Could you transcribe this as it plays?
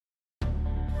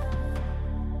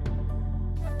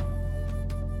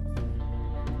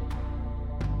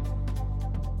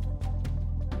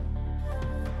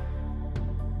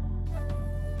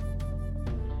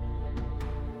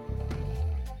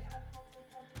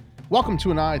Welcome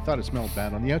to an I Thought It Smelled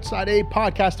Bad on the Outside, a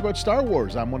podcast about Star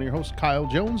Wars. I'm one of your hosts, Kyle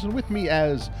Jones, and with me,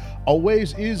 as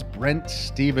always, is Brent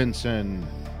Stevenson.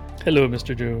 Hello,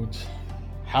 Mr. Jones.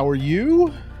 How are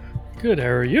you? Good, how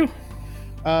are you?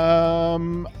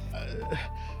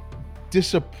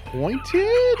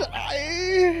 Disappointed?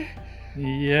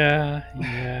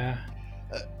 Yeah.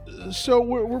 So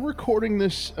we're recording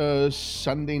this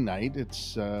Sunday night.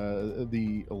 It's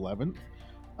the 11th.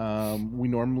 We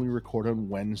normally record on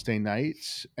Wednesday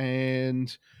nights,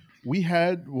 and we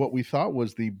had what we thought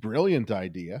was the brilliant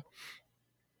idea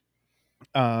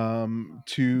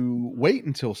to wait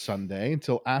until Sunday,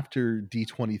 until after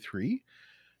D23,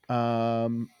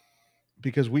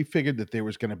 because we figured that there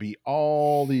was going to be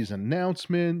all these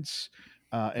announcements,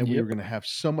 and we were going to have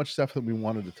so much stuff that we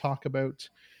wanted to talk about.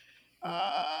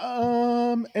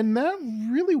 And that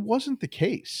really wasn't the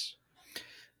case.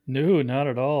 No, not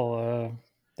at all.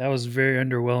 That was very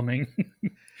underwhelming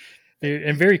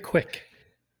and very quick.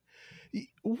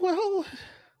 Well,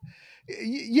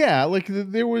 yeah, like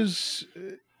there was.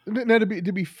 Now, to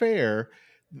be fair,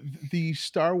 the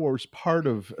Star Wars part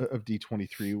of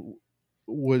D23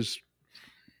 was,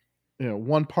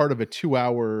 one part of a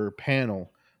 2-hour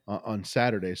panel on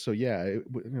Saturday. So yeah,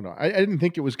 I didn't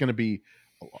think it was going to be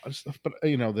a lot of stuff, but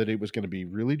that it was going to be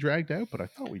really dragged out. But I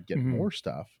thought we'd get more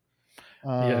stuff.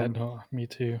 No, me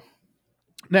too.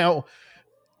 Now,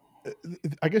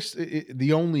 I guess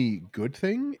the only good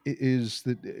thing is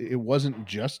that it wasn't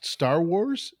just Star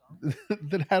Wars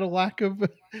that had a lack of.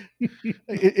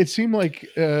 It seemed like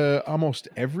almost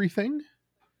everything.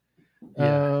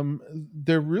 Yeah.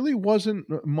 There really wasn't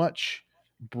much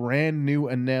brand new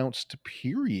announced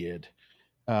period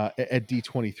at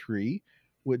D23,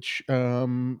 which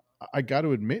I got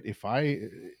to admit, if I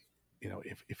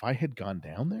had gone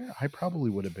down there, I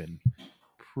probably would have been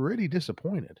pretty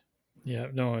disappointed. Yeah,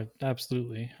 no,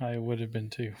 absolutely. I would have been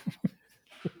too.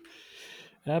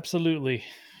 Absolutely.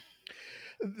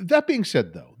 That being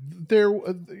said, though,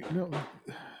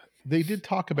 they did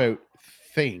talk about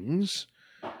things.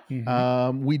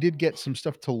 We did get some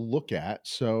stuff to look at,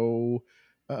 so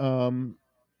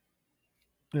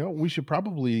we should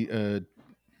probably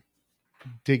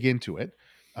dig into it.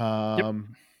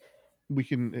 We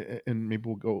can, and maybe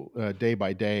we'll go day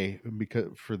by day, because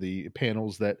for the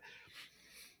panels that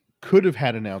could have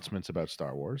had announcements about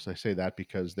Star Wars. I say that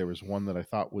because there was one that I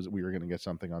thought we were going to get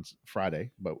something on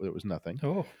Friday, but it was nothing.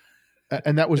 Oh,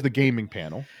 and that was the gaming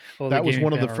panel. That was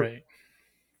one of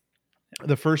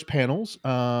the first panels.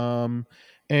 And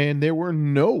there were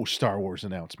no Star Wars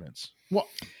announcements. Well,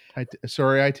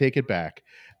 I take it back.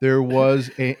 There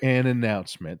was an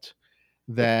announcement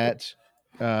that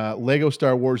Lego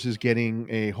Star Wars is getting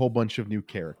a whole bunch of new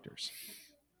characters.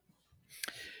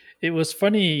 It was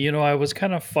funny, I was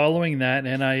kind of following that,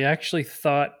 and I actually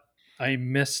thought I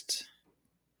missed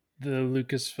the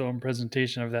Lucasfilm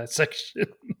presentation of that section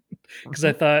because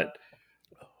I thought,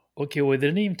 okay, well, they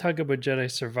didn't even talk about Jedi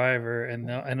Survivor,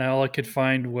 and all I could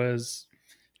find was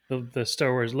the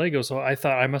Star Wars Lego. So I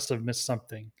thought I must have missed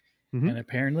something, and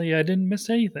apparently I didn't miss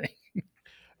anything.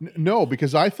 No,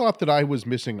 because I thought that I was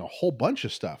missing a whole bunch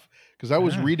of stuff because I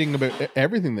was reading about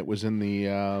everything that was in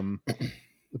the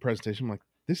presentation. I'm like,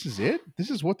 this is it? This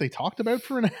is what they talked about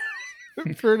for an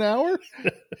hour?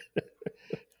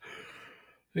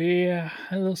 Yeah,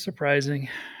 a little surprising.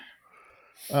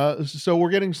 So we're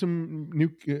getting some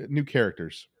new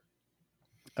characters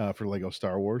for Lego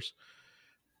Star Wars.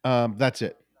 That's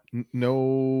it.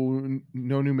 No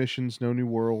new missions, no new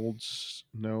worlds,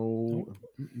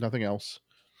 nothing else.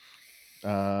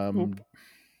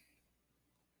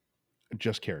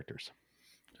 Just characters.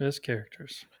 Just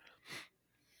characters.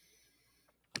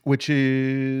 Which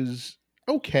is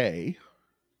okay.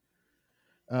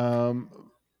 But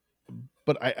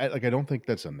I don't think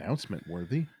that's announcement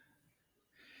worthy.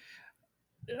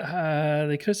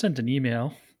 They could have sent an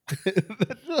email.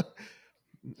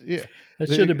 Yeah. That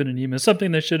should have been an email.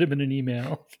 Something that should have been an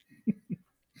email.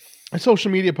 A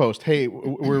social media post. Hey,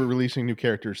 we're releasing new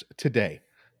characters today.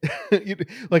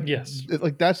 Yes.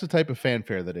 Like that's the type of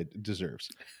fanfare that it deserves.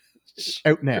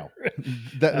 Out now.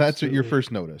 That's your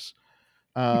first notice.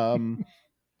 But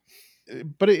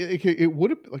it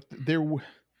would have, like, there,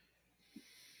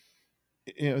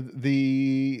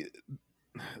 the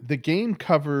game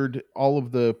covered all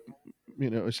of the,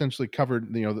 essentially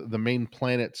covered the main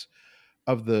planets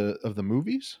of the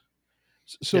movies.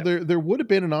 So there would have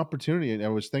been an opportunity, and I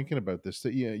was thinking about this,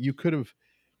 that you could have.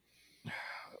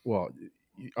 Well,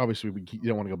 obviously you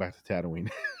don't want to go back to Tatooine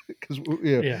because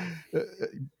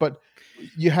but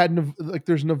you had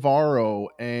there's Navarro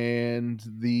and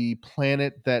the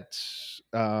planet that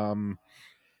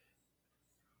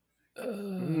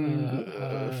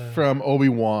from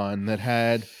Obi-Wan that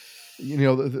had,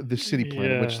 the city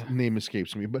planet, which yeah, name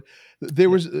escapes me, but there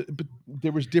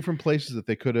yep, was different places that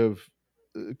they could have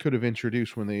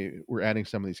introduced when they were adding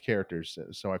some of these characters.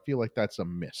 So I feel like that's a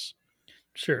miss.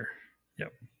 sure,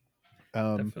 yep,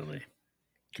 Um, definitely,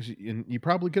 because you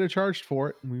probably could have charged for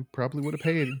it. We probably would have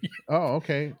paid. Oh,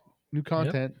 okay, new yep,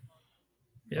 content.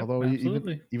 yep, Although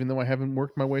absolutely. even though I haven't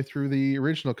worked my way through the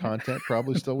original content,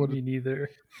 probably still would have Me neither.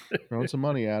 thrown some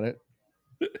money at it.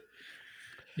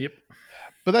 Yep,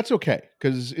 But that's okay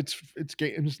because it's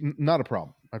not a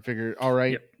problem. I figured, all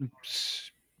right, yep,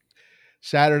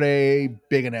 Saturday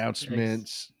big ex-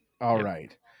 announcements. All yep,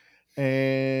 right,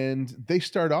 and they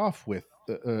start off with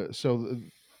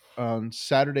on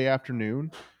Saturday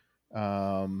afternoon.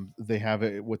 They have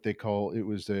what they call, it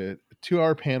was a 2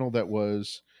 hour panel that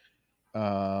was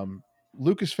um,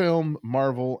 Lucasfilm,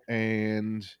 Marvel,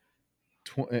 and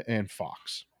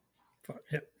Fox.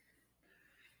 yep.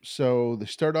 So they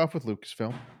start off with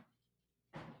Lucasfilm,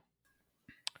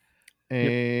 Yep.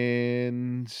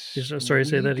 and Sorry,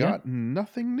 say we that again. got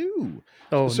nothing new.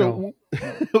 Oh no, So,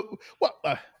 no,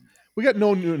 well, we got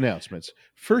no new announcements.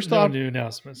 First no off, new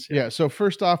announcements. Yep. yeah. So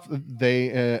first off,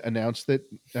 they announced that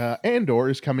Andor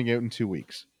is coming out in 2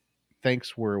 weeks.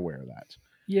 Thanks, we're aware of that.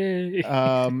 Yay.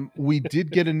 We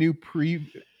did get a new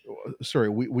Sorry,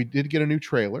 we did get a new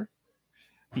trailer.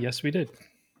 Yes, we did.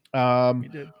 Um, We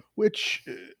did. which,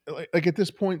 like at this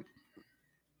point,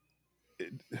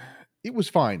 it, it was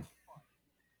fine.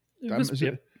 It I'm, was.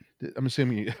 Yep. I'm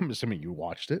assuming I'm assuming you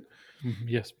watched it.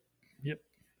 Yes. Yep.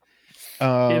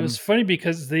 It was Um, funny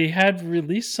because they had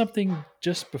released something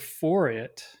just before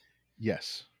it,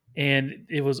 yes, and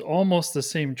it was almost the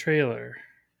same trailer.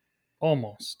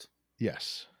 Almost.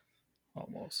 yes.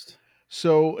 Almost.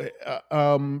 So,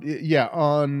 yeah,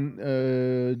 on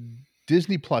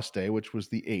Disney Plus Day, which was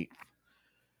the 8th,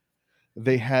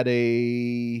 they had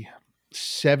a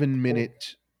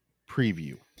 7-minute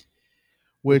preview,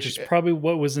 Which which is probably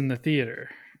what was in the theater.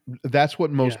 that's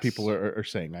what most people Yes. are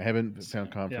saying. I haven't So, found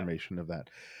yeah. confirmation of that,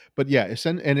 but yeah,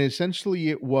 and essentially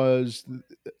it was,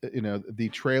 the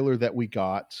trailer that we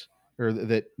got, or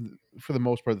that for the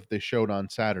most part that they showed on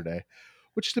Saturday,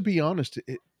 which, to be honest,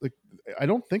 like, I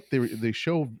don't think they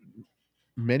show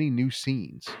many new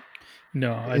scenes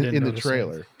No, I didn't in the notice any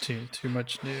trailer, too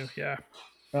much new. Yeah.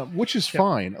 which is Yep.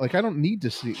 fine. Like, I don't need to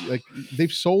see, like,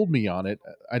 they've sold me on it.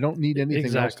 I don't need anything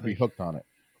else to be Exactly. hooked on it.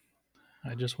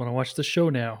 I just want to watch the show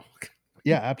now.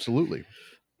 Yeah, absolutely.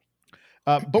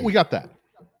 But we got that.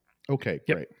 Okay,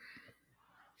 Yep. great.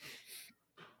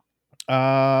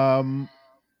 Um,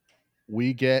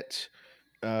 we get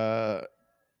uh,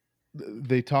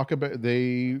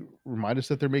 they remind us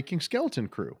that they're making Skeleton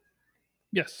Crew.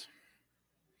 Yes.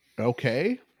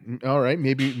 Okay, all right.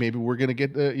 Maybe we're gonna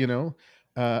get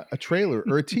a trailer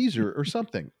or a teaser or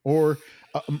something, or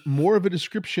more of a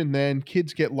description than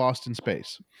kids get lost in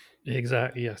space.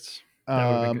 Exactly. Yes. That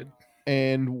would have been Um, good.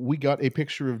 and we got a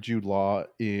picture of Jude Law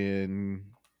in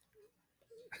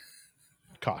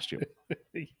costume.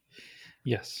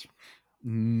 Yes.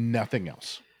 Nothing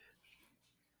else.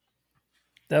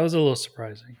 That was a little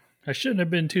surprising. I shouldn't have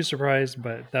been too surprised,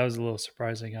 but that was a little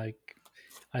surprising. I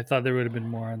thought there would have been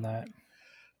more on that.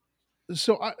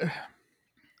 So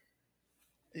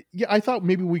yeah, I thought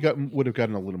maybe we would have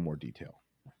gotten a little more detail,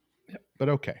 Yep. but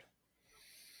okay.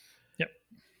 Yep.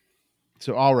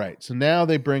 So all right. So now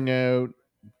they bring out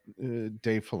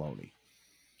Dave Filoni,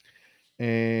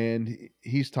 and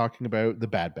he's talking about the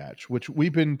Bad Batch, which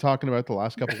we've been talking about the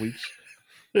last couple weeks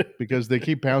because they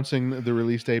keep bouncing the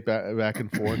release date back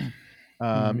and forth.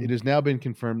 Hmm. It has now been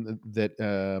confirmed that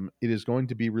it is going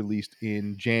to be released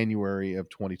in January of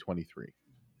 2023.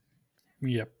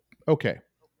 Yep. Okay,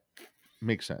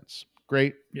 makes sense.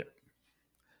 Great. Yep.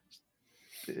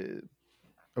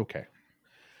 Uh, okay.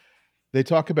 They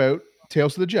talk about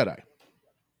Tales of the Jedi,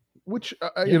 which,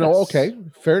 Yes. okay,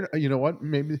 fair. You know what?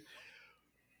 Maybe,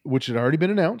 which had already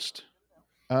been announced.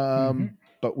 Hmm.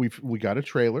 But we got a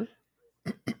trailer.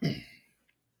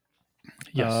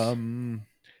 Yes. Um,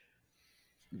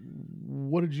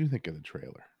 what did you think of the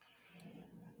trailer?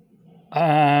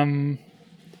 Um,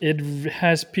 it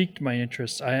has piqued my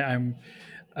interest. I'm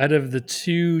out of the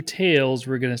two tales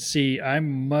we're gonna see.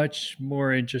 I'm much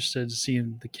more interested in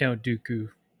seeing the Count Dooku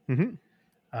Hmm.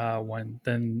 one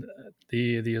than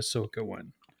the Ahsoka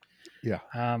one. Yeah.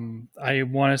 I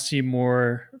want to see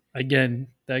more. Again,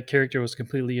 that character was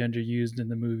completely underused in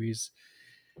the movies,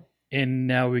 and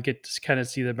now we get to kind of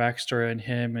see the backstory on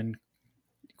him and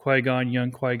Qui Gon,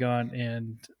 young Qui Gon,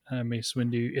 and Mace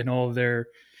Windu in all of their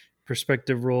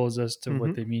respective roles as to what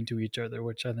Hmm. they mean to each other,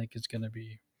 which I think is going to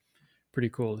be pretty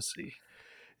cool to see.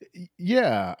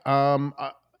 Yeah.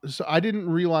 So I didn't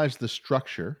realize the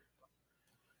structure.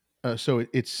 So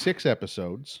it's 6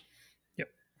 episodes, Yep,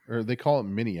 or they call it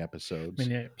mini episodes,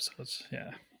 mini episodes.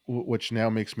 Yeah, which now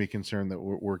makes me concerned that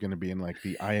we're going to be in like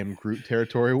the I am Groot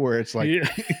territory where it's like,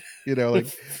 yeah. like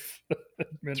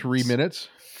 3 Minutes. minutes.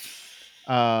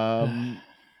 Um,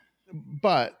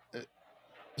 but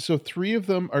so 3 of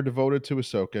them are devoted to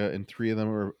Ahsoka, and 3 of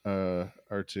them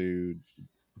are to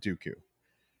Dooku.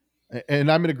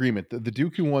 And I'm in agreement. The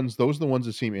Dooku ones, those are the ones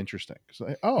that seem interesting. It's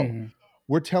like, oh, Mhm.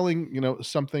 we're telling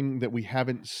something that we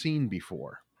haven't seen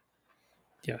before.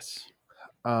 Yes.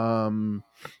 Um,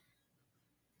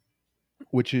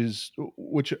 which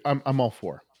I'm all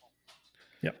for.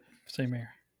 Yep. Same here.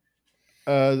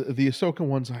 The Ahsoka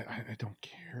ones, I don't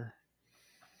care.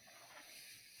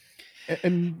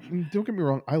 And don't get me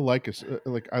wrong, I like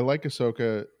I like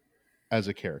Ahsoka as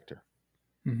a character.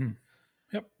 Hmm.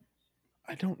 Yep.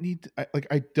 I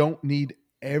don't need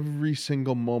every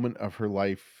single moment of her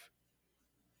life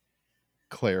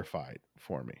clarified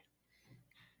for me.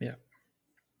 Yeah.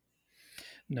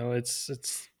 No, it's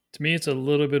to me it's a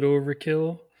little bit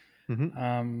overkill. Hmm.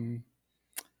 Um,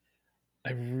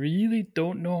 I really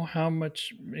don't know how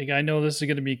much. Like, I know this is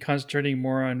going to be concentrating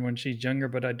more on when she's younger,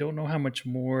 but I don't know how much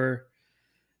more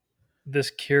this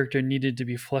character needed to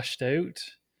be fleshed out.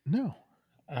 No.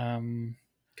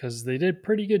 Because they did a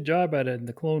pretty good job at it in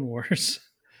the Clone Wars.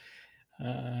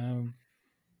 um,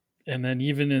 and then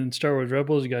even in Star Wars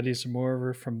Rebels, you got to do some more of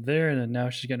her from there, and then now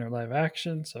she's getting her live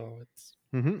action. So it's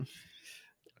Hmm.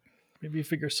 maybe you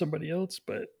figure somebody else,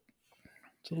 but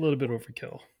it's a little bit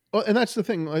overkill. Well, and that's the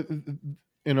thing.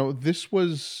 This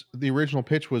was the original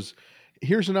pitch was,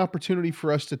 here's an opportunity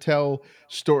for us to tell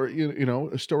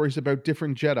stories about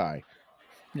different Jedi.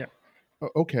 Yeah.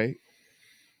 Okay,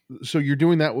 so you're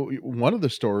doing that. One of the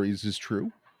stories is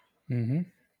true, Mm-hmm.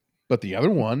 but the other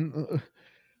one,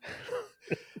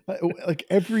 like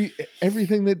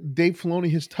everything that Dave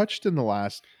Filoni has touched in the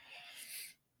last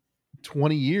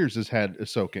 20 years has had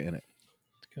Ahsoka in it.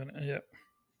 It's gonna, yep.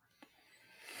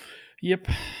 Yep.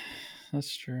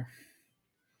 That's true.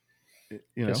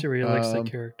 You Guess he know, really likes that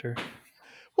character.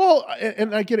 well,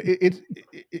 and I get it.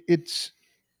 It's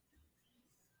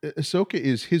Ahsoka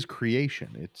is his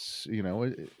creation. It's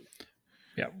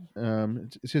Yeah.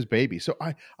 it's his baby. So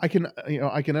I can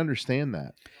I can understand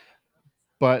that,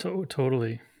 but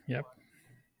Totally. Yep.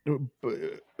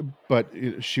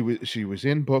 she was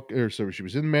in book, or so she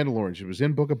was in Mandalorian. She was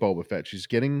in Book of Boba Fett. She's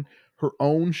getting her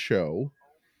own show.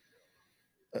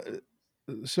 Uh,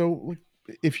 so like,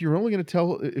 if you're only going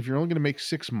to make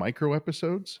 6 micro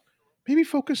episodes, maybe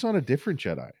focus on a different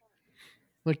Jedi.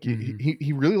 Like Mm-hmm.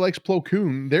 he really likes Plo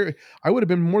Koon. There, I would have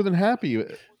been more than happy.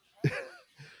 That's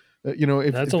If they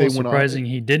almost went on, surprising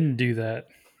he didn't do that.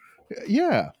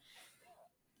 yeah.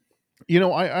 When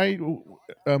I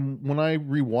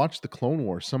rewatched the Clone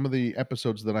Wars, some of the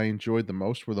episodes that I enjoyed the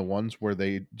most were the ones where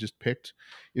they just picked.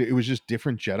 It was just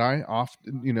different Jedi off,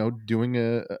 doing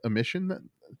a mission. That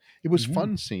it was Mm-hmm.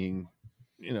 fun seeing,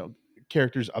 you know,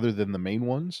 characters other than the main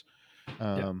ones. Yep.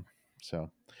 Um, so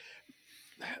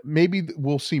maybe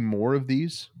we'll see more of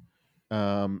these.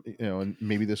 And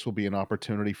maybe this will be an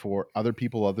opportunity for other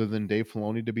people other than Dave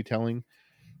Filoni to be telling,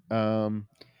 um,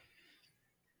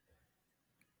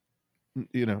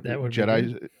 That would be good.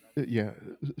 Jedi, yeah,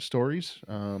 stories.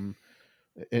 And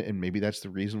maybe that's the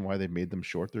reason why they made them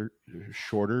shorter,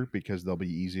 because they'll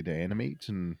be easy to animate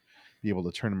and be able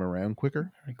to turn them around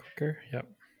quicker. And quicker. Yep.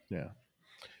 Yeah.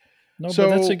 No, but So,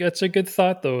 that's a good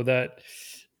thought though. That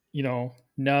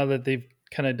now that they've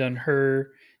kind of done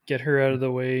her, get her out of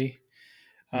the way,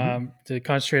 mhm, to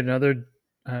concentrate on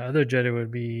other Jedi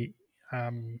would be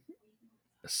um,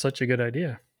 such a good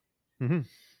idea. mhm,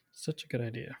 Such a good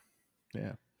idea.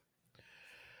 yeah.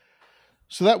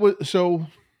 So that was so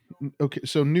okay.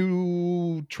 So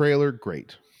new trailer,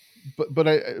 great,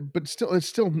 but still, it's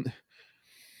still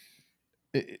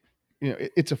it,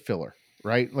 it's a filler,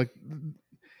 right? Like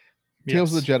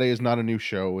Tales of Yes. the Jedi is not a new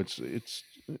show. It's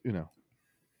you know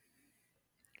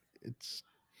it's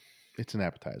it's an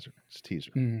appetizer. It's a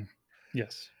teaser. Mm.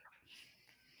 Yes.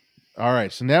 All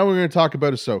right, so now we're going to talk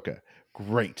about Ahsoka.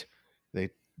 Great. They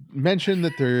mentioned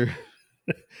that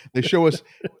they show us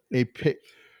a pic.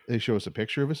 They show us a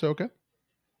picture of Ahsoka.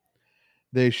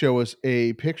 They show us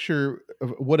a picture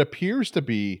of what appears to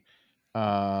be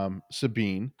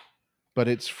Sabine, but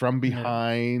it's from Yeah.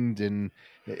 behind and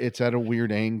it's at a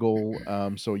weird angle,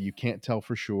 so you can't tell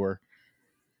for sure.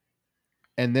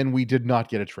 And then we did not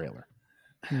get a trailer.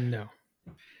 No.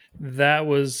 That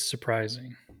was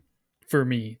surprising for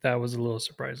me. That was a little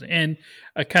surprising, and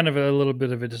a kind of a little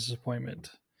bit of a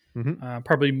disappointment. Mhm.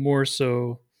 Probably more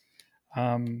so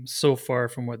so far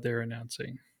from what they're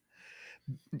announcing.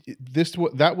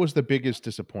 That was the biggest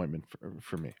disappointment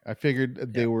for me. I figured Yeah,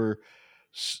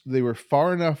 they were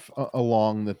far enough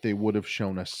along that they would have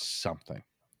shown us something.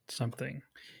 something.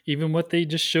 Even what they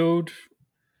just showed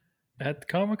at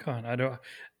Comic Con, I don't.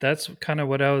 That's kind of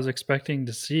what I was expecting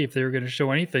to see if they were going to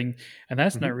show anything, and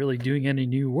that's Hmm. not really doing any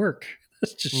new work.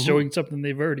 That's just Hmm. showing something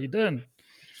they've already done.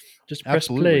 Just press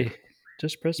Absolutely. play.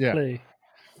 Just press Yeah. play.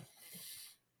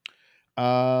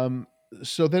 Um.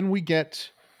 So then we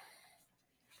get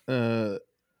uh,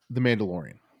 the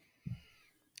Mandalorian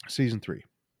season 3,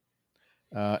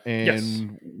 Yes,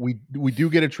 and we do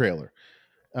get a trailer,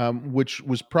 which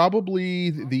was probably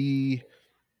the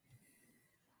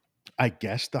I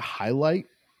guess the highlight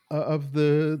of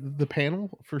the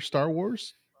panel for Star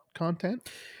Wars content.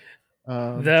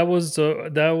 Um, that was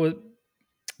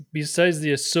besides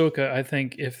the Ahsoka. I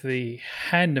think if they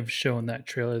hadn't have shown that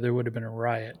trailer, there would have been a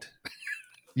riot.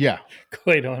 yeah.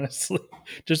 Quite honestly,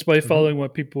 just by Hmm. following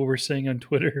what people were saying on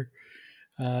Twitter,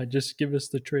 just give us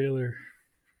the trailer.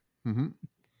 Hmm.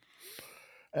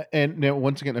 And now,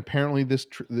 once again, apparently this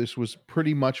was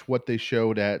pretty much what they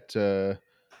showed at Star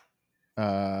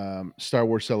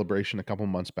Wars Celebration a couple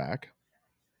months back.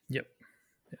 Yep.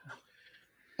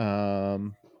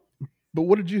 Um, but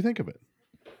what did you think of it?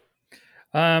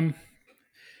 Um,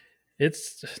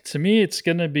 it's to me, it's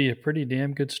gonna be a pretty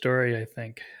damn good story. I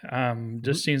think. Mhm.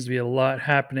 Just seems to be a lot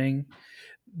happening.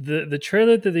 The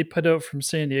trailer that they put out from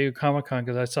San Diego Comic Con,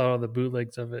 because I saw all the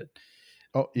bootlegs of it.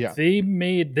 Oh yeah. They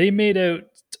made out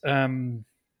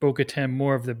Bo-Katan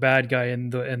more of the bad guy in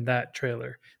that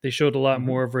trailer. They showed a lot Hmm.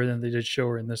 more of her than they did show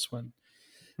her in this one.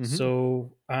 Hmm.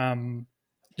 So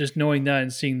just knowing that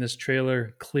and seeing this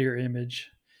trailer, clear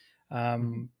image, Hmm.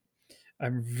 um,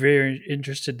 I'm very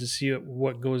interested to see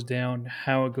what goes down,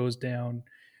 how it goes down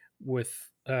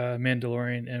with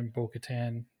Mandalorian and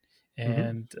Bo-Katan Hmm.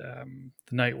 and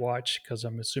the Night Watch, because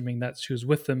I'm assuming that's who's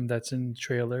with them. That's in the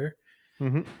trailer.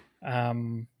 Hmm.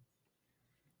 Um,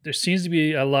 there seems to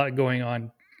be a lot going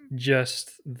on.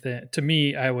 Just that to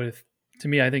me, I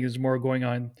think there's more going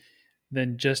on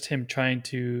than just him trying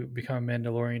to become a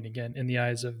Mandalorian again in the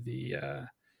eyes of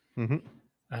Hmm.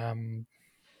 um,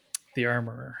 the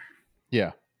armorer.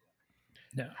 Yeah.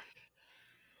 Yeah.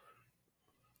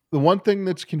 The one thing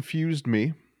that's confused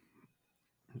me,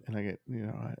 and I get,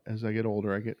 as I get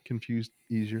older, I get confused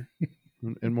easier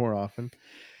and more often,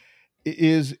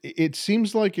 is it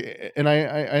seems like, and I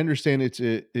understand it's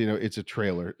a, it's a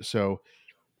trailer, so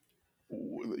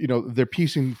they're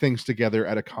piecing things together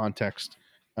at a context,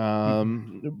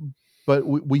 Mhm. but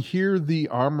we hear the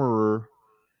armorer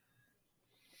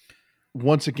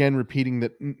once again repeating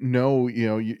that no,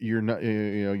 you're not,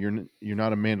 you're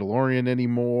not a Mandalorian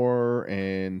anymore,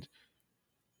 and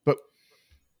but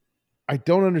I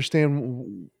don't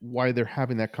understand why they're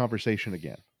having that conversation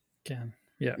again. Can.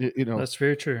 Yeah. Y- you know That's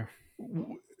very true.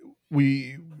 w-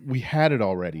 we had it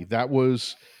already. That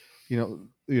was,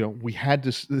 we had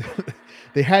to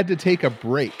they had to take a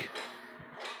break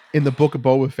in the Book of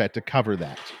Boba Fett to cover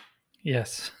that,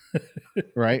 Yes.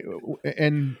 right?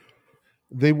 And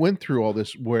they went through all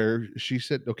this where she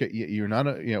said, "Okay, you're not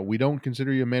a, we don't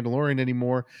consider you a Mandalorian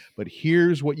anymore, but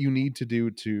here's what you need to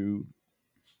do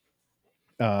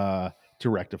uh to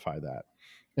rectify that."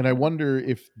 And I wonder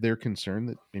if they're concerned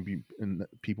that maybe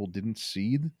people didn't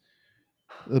see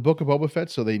the Book of Boba Fett,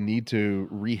 so they need to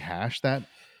rehash that.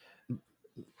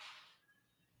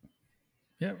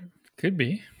 Yeah. Could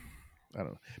be. I don't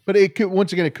know, but it could,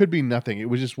 once again, it could be nothing. It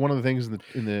was just one of the things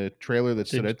in the trailer that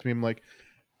stood Did out to me. I'm like,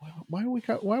 why are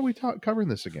we covering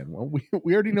this again? Well,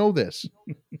 we already know this.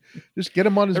 Just get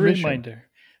him on his a mission. reminder.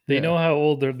 They Yeah. know how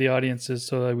old the audience is,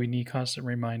 so that we need constant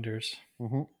reminders.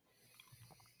 Hmm.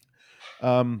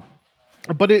 Um,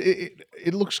 but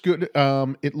it looks good.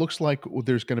 It looks like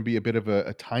there's going to be a bit of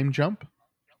a time jump,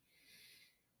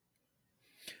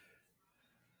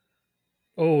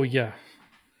 Oh yeah.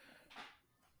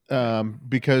 Yeah.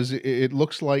 because it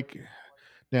looks like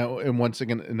now, and once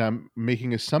again, and I'm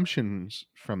making assumptions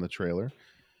from the trailer,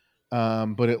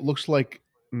 but it looks like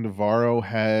Navarro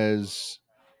has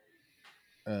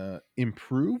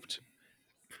improved.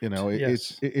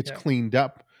 Yes. It's Yeah. cleaned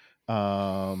up.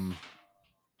 Um,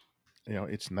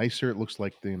 it's nicer. It looks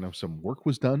like some work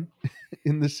was done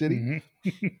in the city.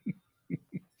 Hmm.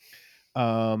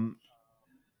 Um,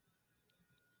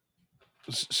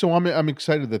 so I'm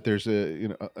excited that there's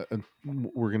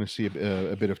we're going to see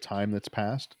a bit of time that's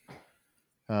passed.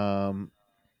 Um,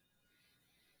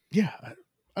 yeah,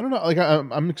 I don't know. Like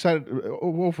I'm excited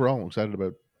overall. I'm excited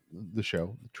about the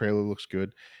show. The trailer looks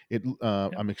good. Yeah.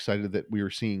 I'm excited that we are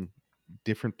seeing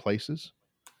different places.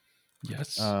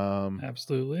 Yes, Um,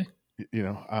 absolutely.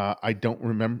 I don't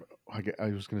remember. I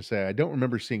was going to say I don't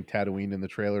remember seeing Tatooine in the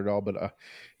trailer at all, but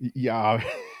yeah,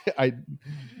 I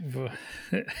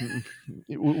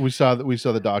we saw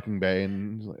the docking bay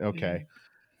and it was like, okay,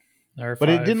 but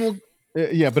it didn't R5. look.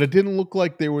 Yeah, but it didn't look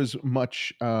like there was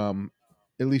much, at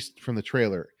least from the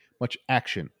trailer, much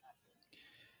action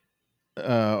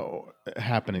uh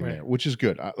happening Right. there, which is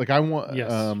good. Yes. I want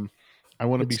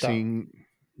to Good be stuff. seeing,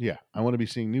 yeah, I want to be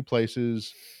seeing new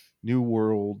places, new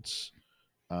worlds.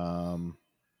 Um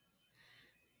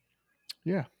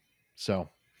yeah. So,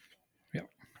 Yep.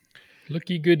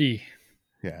 Looky goody.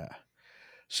 yeah.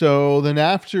 So then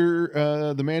after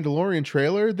the Mandalorian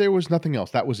trailer, there was nothing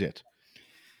else. That was it.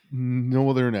 No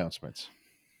other announcements.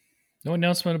 No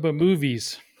announcement about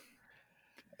movies.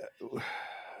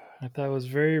 I thought it was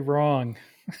very wrong.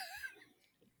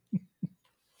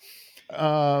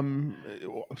 Um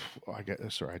I guess,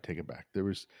 sorry, I take it back.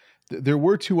 There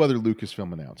were two other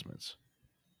Lucasfilm announcements,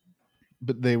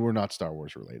 but they were not Star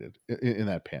Wars related in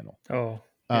that panel. Oh,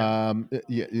 yeah.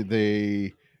 Yeah,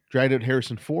 they dragged out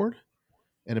Harrison Ford,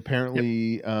 and Yep.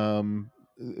 apparently,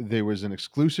 there was an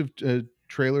exclusive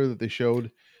trailer that they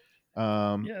showed,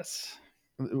 um, Yes.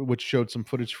 which showed some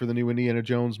footage for the new Indiana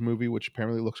Jones movie, which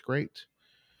apparently looks great.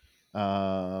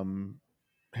 Um,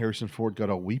 Harrison Ford got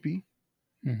all weepy,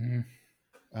 Hmm.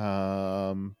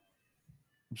 um,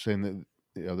 saying that,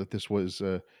 that this was,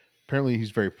 apparently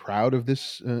he's very proud of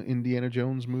this Indiana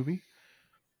Jones movie.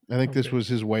 I think Oh, this good. was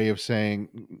his way of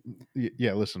saying,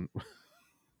 "Yeah, listen,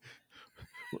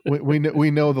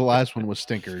 we know the last one was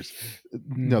stinkers.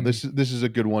 No, Hmm. this is a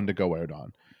good one to go out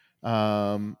on."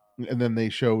 And then they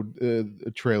showed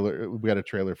a trailer. We got a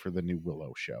trailer for the new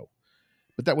Willow show,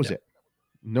 but that was Yep. it.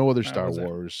 No other That Star was it.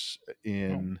 Wars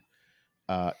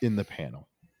Oh. in the panel.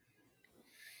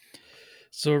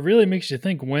 So it really makes you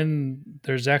think when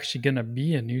there's actually going to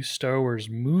be a new Star Wars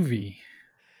movie,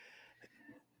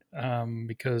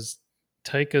 because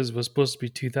Taika's was supposed to be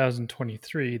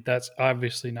 2023. That's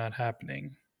obviously not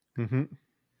happening. Hmm.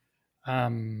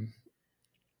 Um,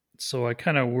 so I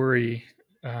kind of worry,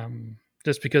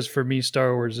 just because for me,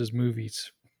 Star Wars is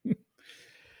movies.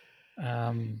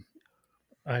 um,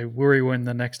 I worry when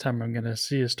the next time I'm going to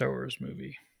see a Star Wars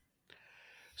movie.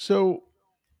 So,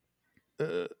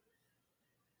 uh,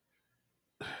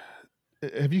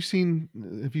 have you seen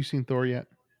Thor yet?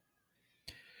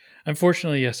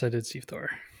 Unfortunately, yes, I did see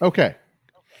Thor. Okay.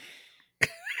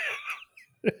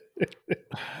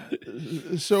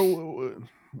 So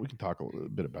we can talk a little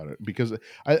bit about it because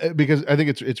I think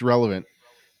it's relevant.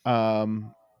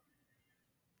 Um,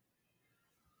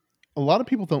 a lot of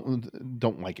people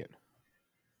don't like it.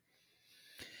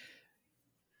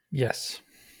 Yes.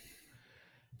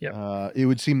 Yep. It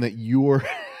would seem that you're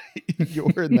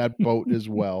you're in that boat as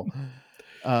well.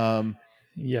 Um,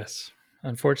 Yes.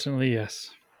 Unfortunately,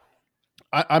 yes.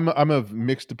 I'm of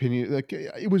mixed opinion. Like,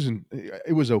 it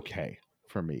was okay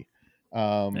for me.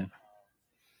 Yeah. Um,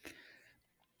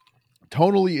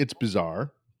 tonally, it's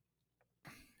bizarre.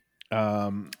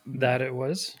 Um, That it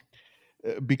was.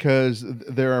 because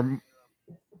there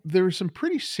are some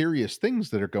pretty serious things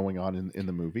that are going on in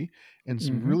the movie, and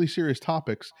some Hmm. really serious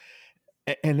topics,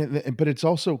 but it's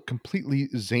also completely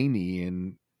zany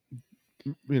and,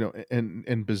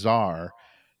 and bizarre,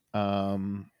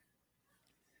 um,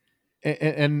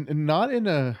 and not in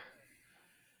a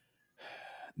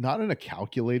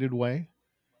calculated way.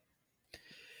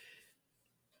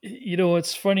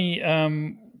 It's funny,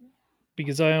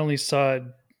 because I only saw it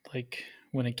like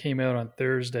when it came out on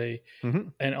Thursday, Hmm.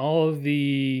 and all of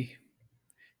the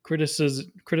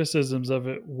criticisms of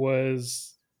it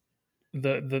was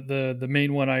the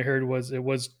main one I heard was it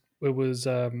was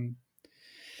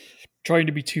trying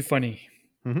to be too funny,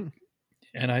 Hmm.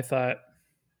 and I thought,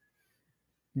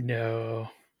 no,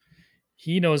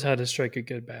 he knows how to strike a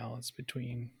good balance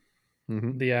between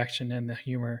Hmm. the action and the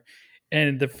humor.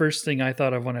 And the first thing I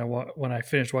thought of when I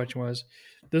finished watching was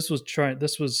this was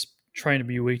trying to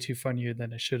be way too funnier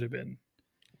than it should have been.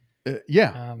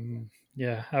 Yeah.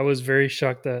 Yeah, I was very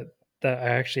shocked that I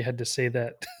actually had to say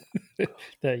that.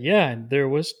 That, yeah, there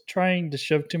was trying to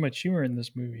shove too much humor in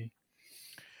this movie.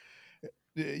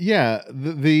 Yeah,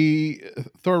 the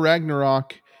Thor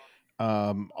Ragnarok,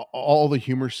 all the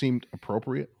humor seemed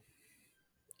appropriate,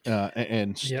 Yep.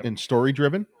 and story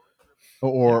driven,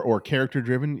 Yep. or character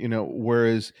driven.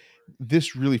 Whereas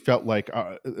this really felt like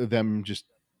them just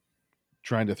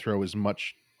trying to throw as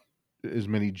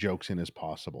many jokes in as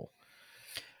possible.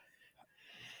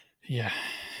 Yeah.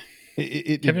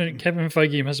 It Kevin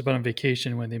Feige must have been on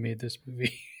vacation when they made this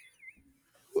movie.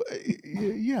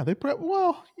 yeah, they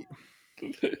well,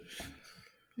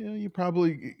 you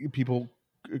probably people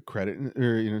credit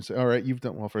or say, all right, you've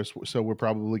done well for us, so we're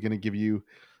probably going to give you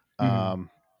Hmm. um,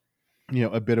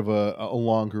 a bit of a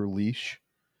longer leash.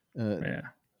 Uh, Yeah.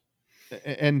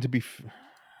 and to be,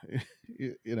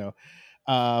 you know,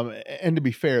 and to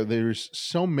be fair, there's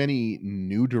so many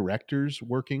new directors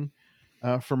working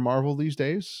for Marvel these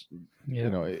days.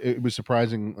 Yeah. It was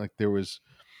surprising. Like there was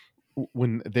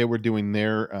when they were doing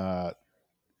their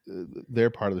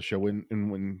part of the show, and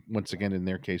when once again in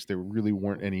their case there really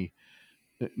weren't any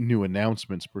new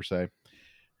announcements per se.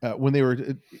 When they were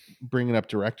bringing up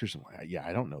directors, I'm like, yeah,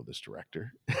 I don't know this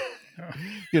director.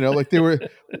 Like they were,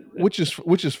 which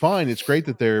is fine. It's great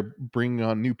that they're bringing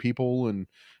on new people, and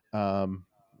um,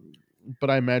 but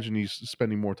I imagine he's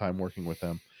spending more time working with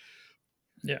them.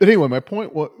 Yeah. But anyway, my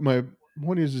point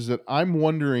is that I'm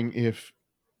wondering if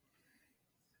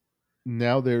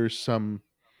now there's some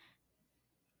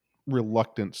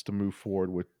reluctance to move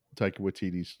forward with Taika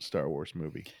Waititi's Star Wars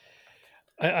movie.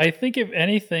 I think if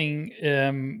anything,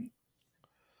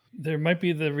 there might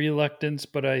be the reluctance,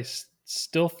 but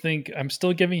still think I'm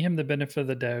still giving him the benefit of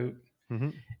the doubt, Hmm.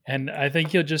 and I think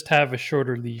he'll just have a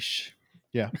shorter leash.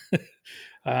 Yeah.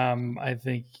 I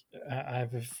think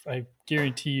I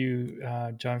guarantee you,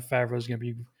 John Favreau is going to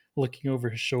be looking over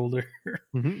his shoulder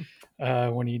Hmm.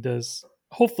 when he does.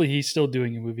 Hopefully, he's still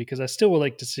doing a movie because I still would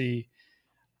like to see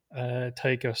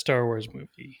Taika Star Wars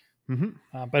movie. Hmm.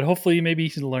 But hopefully, maybe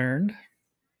he's learned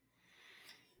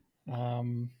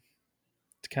um,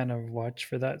 to kind of watch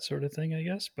for that sort of thing, I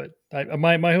guess. But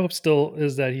my hope still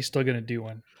is that he's still going to do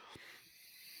one.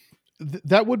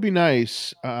 That would be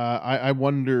nice. I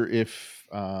wonder if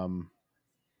though,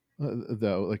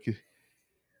 like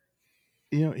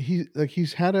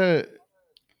he's had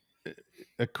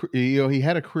he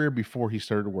had a career before he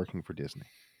started working for Disney.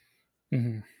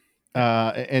 Hmm. Yeah,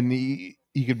 And he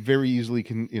could very easily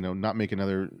not make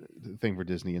another thing for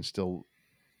Disney and still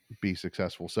be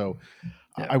successful. So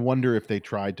yeah, I wonder if they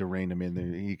tried to rein him in there,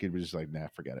 he could be just like, nah,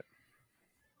 forget it.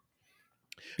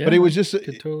 But yeah. That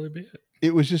could totally be it.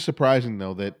 it was just surprising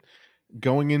though that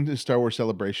going into Star Wars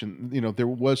Celebration, there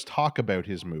was talk about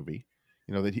his movie.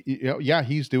 That yeah,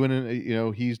 he's doing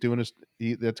it. He's doing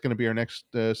that's going to be our next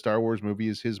Star Wars movie.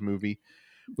 Is his movie,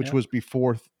 which Yeah, was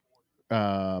before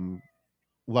um,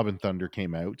 Love and Thunder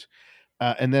came out.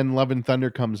 And then Love and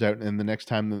Thunder comes out, and the next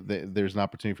time that there's an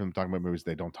opportunity for them to talk about movies,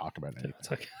 they don't talk about anything,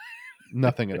 it's like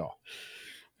nothing at all.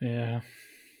 yeah.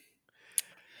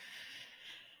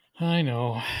 I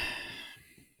know.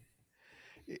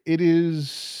 It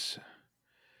is.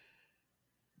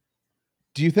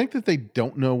 Do you think that they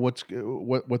don't know what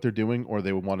they're doing, or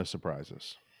they would want to surprise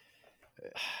us?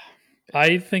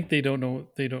 I think they don't know.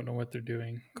 They don't know what they're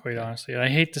doing. Quite Yeah. honestly, I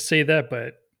hate to say that,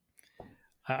 but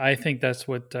I think that's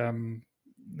what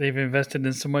they've invested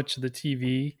in so much of the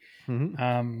TV. Hmm.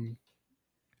 Um,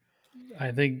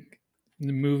 I think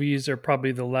the movies are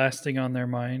probably the last thing on their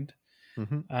mind.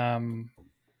 Hmm. Um,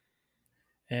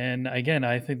 and again,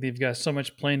 I think they've got so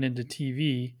much planned into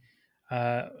TV.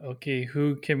 Okay,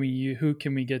 who can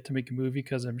we get to make a movie?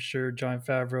 Because I'm sure John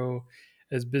Favreau,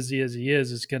 as busy as he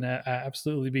is going to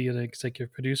absolutely be an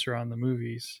executive producer on the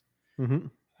movies. Hmm.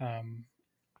 Um,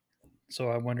 so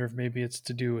I wonder if maybe it's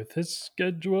to do with his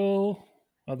schedule.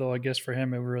 Although I guess for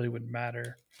him it really wouldn't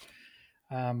matter.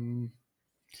 Um,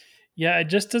 yeah, it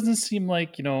just doesn't seem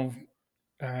like uh,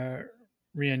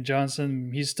 Rian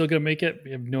Johnson. He's still gonna make it.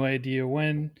 We have no idea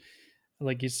when.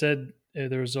 Like you said,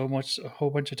 there was a whole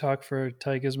bunch of talk for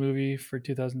Tyga's movie for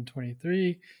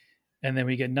 2023, and then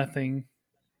we get nothing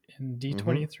in Hmm.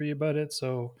 D23 about it.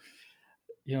 So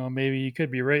maybe you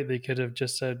could be right. They could have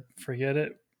just said, "Forget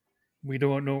it. We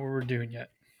don't know what we're doing yet."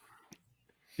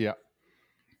 Yeah.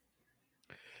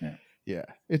 Yeah. Yeah.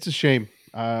 It's a shame.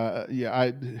 Yeah.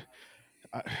 I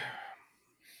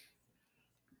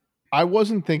I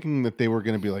wasn't thinking that they were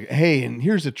going to be like, "Hey, and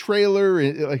here's a trailer,"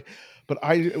 like, but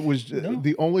I was No.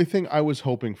 the only thing I was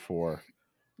hoping for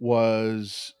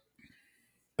was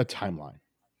a timeline.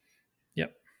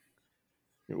 Yep.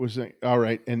 It was like, all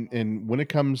right, and when it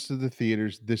comes to the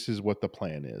theaters, this is what the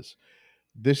plan is.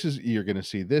 This is you're going to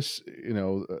see this.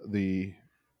 The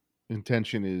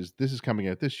intention is this is coming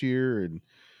out this year, and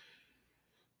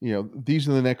these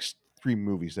are the next three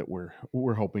movies that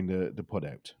we're hoping to put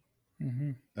out.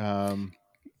 Hmm. Um,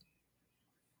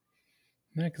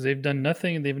 Yeah, because they've done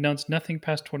nothing. They've announced nothing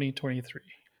past 2023.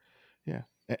 yeah,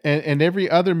 and every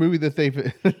other movie that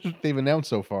they've they've announced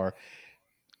so far,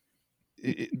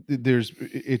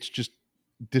 it's just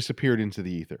disappeared into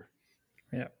the ether.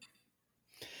 Yeah.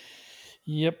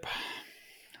 Yep.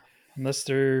 Unless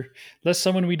they're unless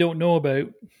someone we don't know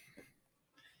about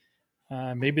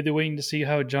Maybe they're waiting to see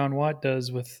how John Watt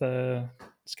does with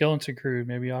Skeleton Crew.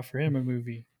 Maybe offer him a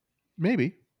movie.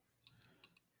 Maybe,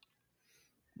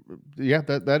 yeah,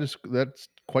 that's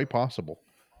quite possible.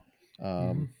 Hmm.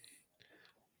 Um,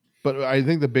 but I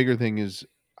think the bigger thing is,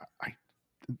 I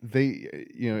they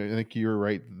I think you're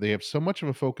right. They have so much of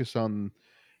a focus on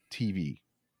TV,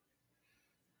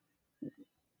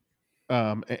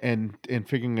 and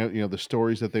figuring out the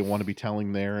stories that they want to be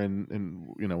telling there, and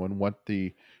what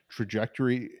the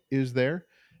trajectory is there,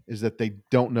 is that they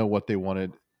don't know what they want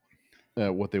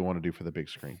to do for the big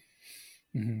screen.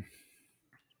 Hmm.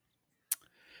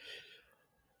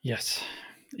 Yes.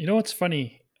 You know what's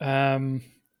funny? I've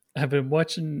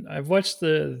watched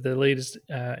the latest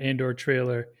Andor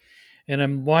trailer, and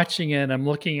I'm watching it. And I'm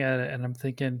looking at it, and I'm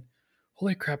thinking,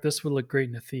 "Holy crap! This would look great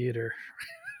in a theater."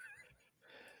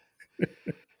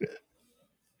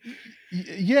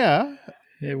 Yeah,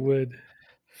 It would.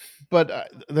 but I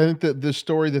think the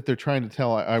story that they're trying to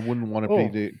tell, I wouldn't want it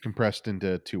Oh compressed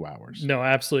into 2 hours. no,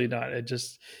 absolutely not. They're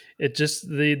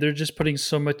just putting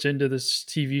so much into this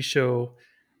TV show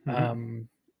Hmm. um,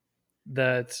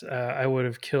 that I would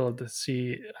have killed to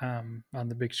see on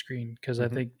the big screen because I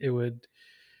Hmm. think it would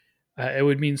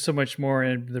mean so much more,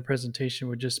 and the presentation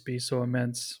would just be so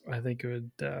immense. I think it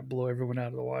would blow everyone out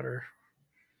of the water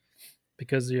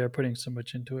because they are putting so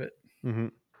much into it. Hmm.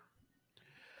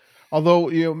 Although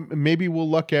maybe we'll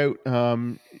luck out.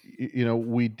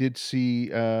 We did see.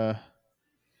 Did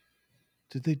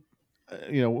they?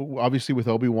 Obviously with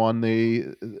Obi-Wan, they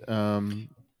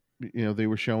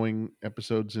were showing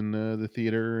episodes in the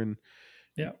theater, and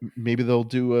Yeah, maybe they'll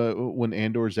do when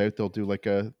Andor's out, they'll do like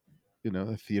a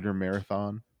theater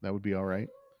marathon. That would be all right.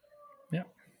 yeah,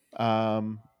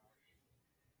 Um,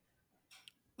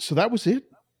 so that was it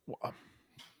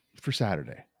for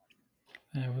Saturday.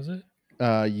 that was it.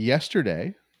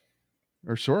 Yesterday,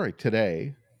 or sorry,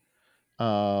 today,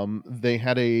 they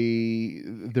had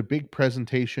the big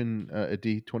presentation at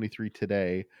D23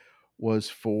 today was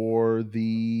for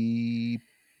the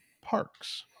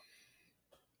parks.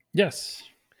 Yes,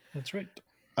 that's right.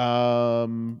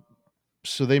 Um,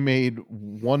 so they made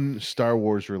one Star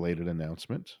Wars related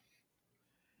announcement,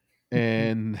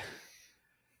 and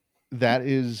that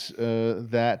is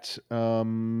that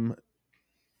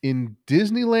in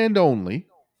Disneyland only,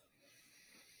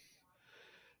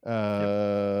 Yep,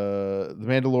 the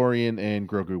Mandalorian and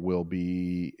Grogu will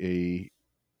be a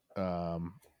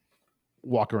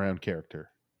walk around character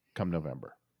come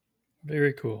November.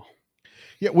 very cool.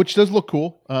 Yeah, which does look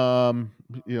cool.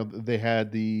 They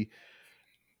had the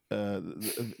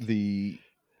the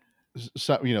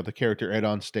character Ed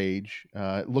on stage.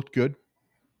 It looked good.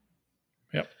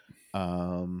 Yep,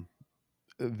 Um,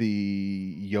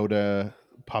 the Yoda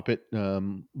puppet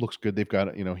looks good. They've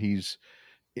got he's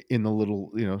in the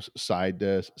little side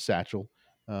satchel.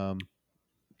 Um,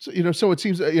 so it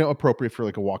seems appropriate for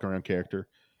like a walk around character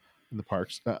in the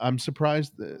parks. I'm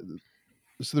surprised.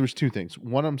 So there was two things.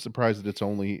 One, I'm surprised that it's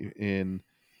only in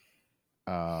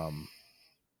um,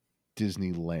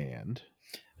 Disneyland.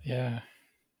 yeah,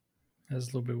 that's a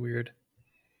little bit weird.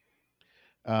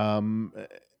 Um,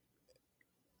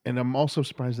 and I'm also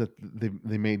surprised that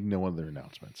they made no other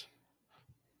announcements.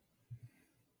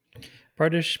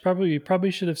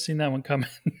 Probably should have seen that one coming.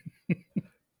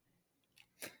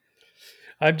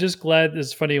 I'm just glad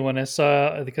it's funny when I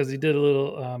saw because he did a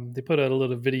little. They put out a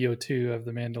little video too of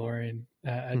the Mandalorian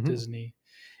at Hmm. Disney,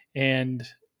 and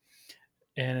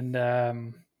and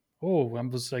oh, I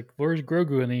was like, "Where's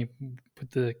Grogu?" And he put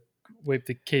the waved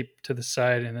the cape to the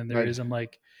side, and then there he Right. is. I'm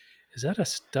like, "Is that a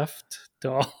stuffed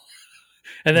doll?"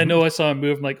 And then Hmm. no, I saw him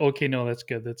move. I'm like, "Okay, no, that's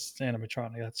good. That's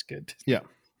animatronic. That's good." Yeah.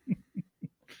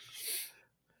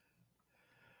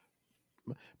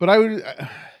 But I would.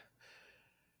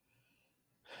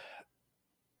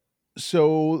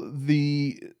 So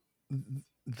the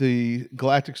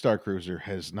Galactic Star Cruiser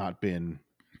has not been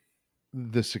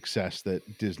the success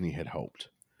that Disney had hoped.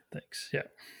 Thanks. Yeah.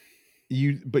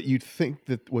 But you'd think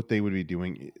that what they would be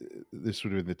doing, this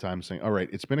would have been the time saying, "All right,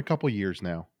 it's been a couple years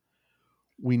now.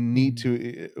 Mhm.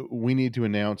 We need to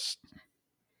announce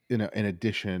an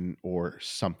addition or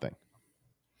something."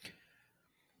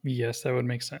 Yes, that would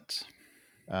make sense.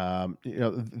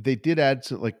 They did add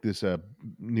like this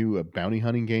new bounty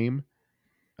hunting game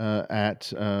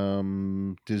at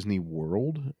Disney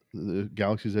World, the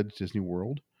Galaxy's Edge Disney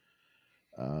World,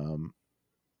 um,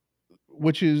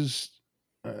 which is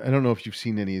I don't know if you've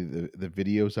seen any of the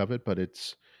videos of it, but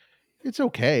it's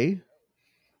okay.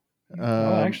 Oh,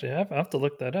 Um, actually, I have to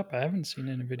look that up. I haven't seen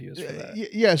any videos for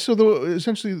that. yeah, so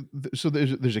essentially, so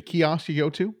there's a kiosk you go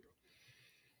to,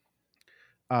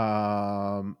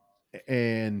 um,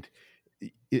 and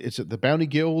it's at the Bounty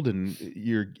Guild, and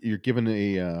you're given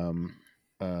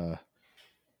uh,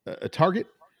 a target,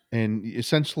 and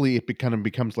essentially it kind of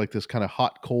becomes like this kind of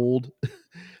hot cold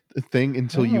thing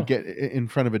until you Oh, get in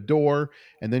front of a door,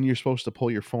 and then you're supposed to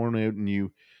pull your phone out, and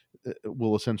you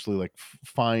will essentially like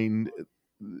find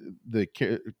the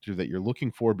character that you're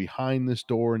looking for behind this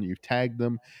door, and you tag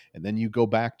them, and then you go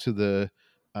back to the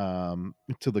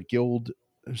guild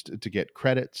to get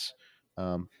credits.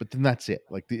 But then that's it.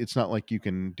 Like it's not like you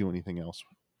can do anything else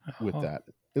with oh, that.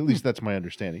 At hmm. least that's my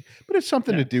understanding. But it's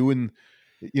something to Yeah, do in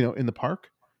the park.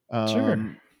 sure.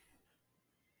 Um,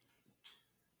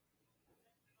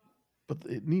 but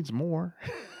it needs more.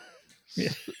 Yeah.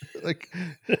 Like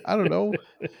I don't know.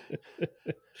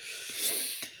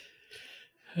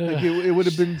 Like it would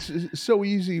have been so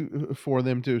easy for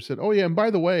them to have said, "Oh yeah, and by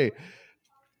the way,"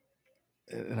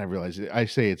 and I realize I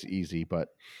say it's easy, but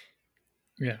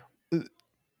Yeah, uh,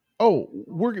 oh,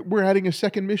 we're adding a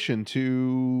second mission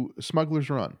to Smuggler's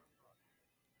Run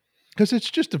because it's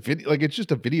just a video, like it's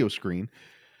just a video screen.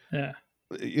 yeah.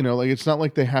 Like it's not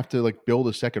like they have to like build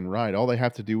a second ride. All they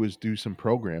have to do is do some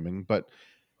programming, but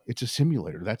it's a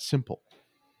simulator. That's simple.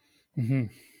 Hmm.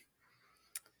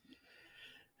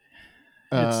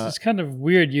 It's Uh, it's kind of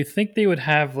weird. You think they would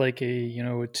have like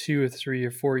a 2 or 3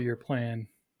 or 4 year plan,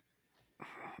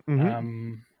 mhm.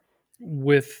 um,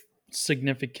 with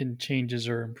significant changes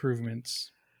or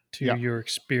improvements to Yeah. your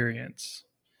experience,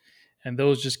 and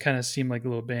those just kind of seem like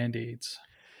little band aids.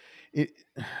 It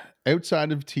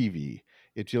outside of TV,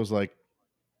 it feels like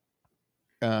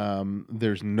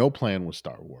there's no plan with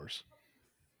Star Wars,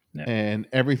 Yeah, and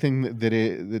everything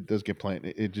that does get planned,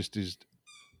 it just is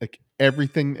like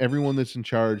everything. Everyone that's in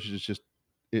charge is just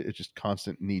it's just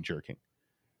constant knee jerking.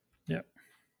 yeah,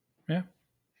 yeah.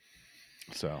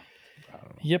 So I don't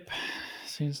know. Yep.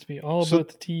 Seems to be all So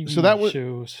about the so TV that was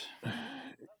shows.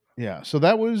 yeah. So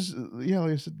that was yeah.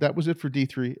 Like I said, that was it for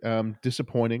D3.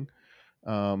 Disappointing.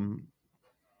 Um,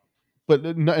 but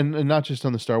and not just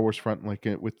on the Star Wars front, like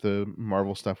with the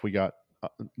Marvel stuff, we got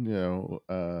you know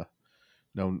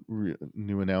no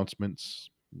new announcements.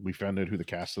 We found out who the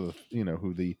cast of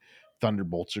who the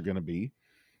Thunderbolts are going to be.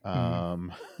 Hmm.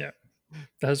 Um, Yeah,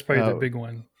 that's probably the uh, big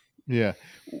one. yeah,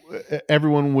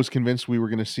 everyone was convinced we were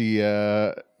going to see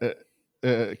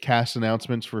cast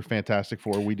announcements for Fantastic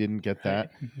Four. We didn't get Right.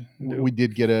 that. We Nope.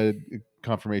 did get a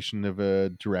confirmation of a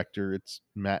director. It's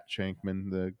Matt Shankman,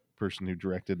 the person who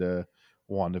directed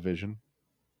WandaVision.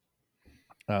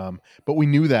 But we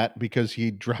knew that because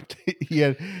he dropped. He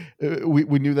had.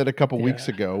 We knew that a couple weeks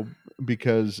Yeah. ago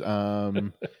because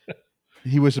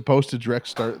he was supposed to direct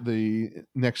start the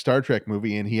next Star Trek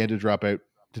movie, and he had to drop out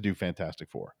to do Fantastic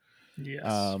Four. Yes.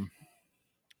 Um,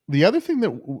 the other thing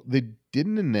that they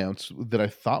didn't announce that I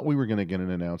thought we were going to get an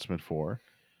announcement for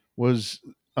was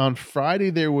on Friday.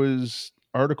 There was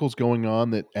articles going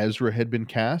on that Ezra had been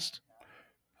cast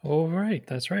Oh, right.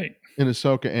 That's right. in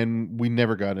Ahsoka, and we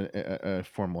never got a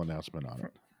formal announcement on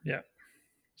it. Yeah.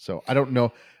 So I don't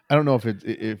know. I don't know if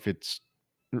it's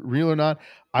real or not.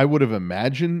 I would have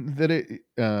imagined that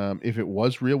if it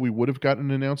was real, we would have gotten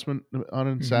an announcement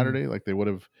on Hmm. Saturday. Like they would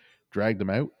have dragged them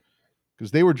out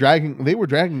because they were dragging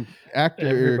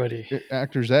Everybody.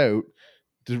 actors out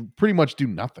to pretty much do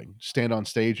nothing, stand on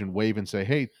stage and wave and say,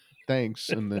 "Hey, thanks,"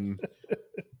 and then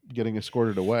getting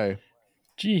escorted away.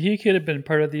 Gee, he could have been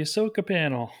part of the Ahsoka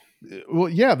panel. Well,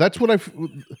 yeah, that's why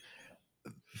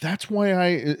I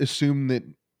assume that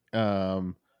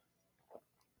um,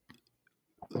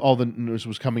 all the news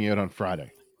was coming out on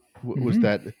Friday. Was Hmm.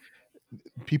 that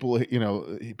people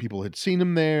had seen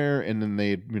him there, and then they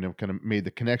had kind of made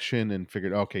the connection and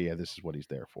figured, okay, yeah, this is what he's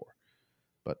there for.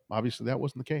 But obviously, that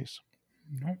wasn't the case.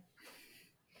 Nope.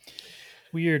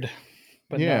 Weird,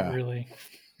 but not Yeah, really.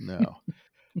 no.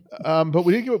 But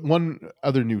we did get one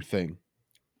other new thing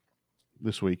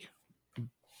this week,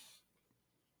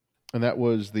 and that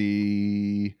was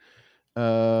the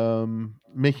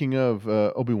making of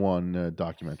Obi-Wan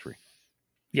documentary.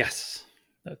 Yes,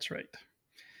 that's right.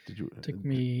 Did you? Took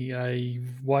me. I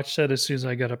watched that as soon as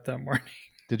I got up that morning.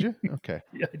 Did you? Okay.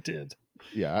 Yeah, I did.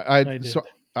 Yeah, I I so did.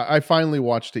 I finally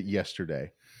watched it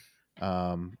yesterday.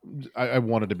 Um, I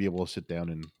wanted to be able to sit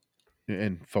down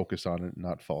and focus on it, and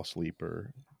not fall asleep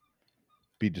or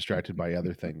be distracted by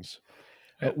other things.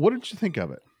 Yeah. What did you think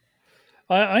of it?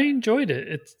 I enjoyed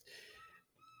it.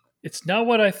 It's not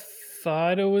what I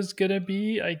thought it was gonna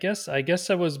be. I guess I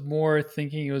was more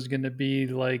thinking it was gonna be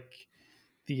like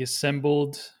the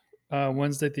assembled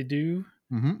ones that they do.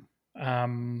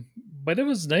 Hmm. But it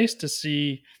was nice to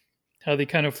see how they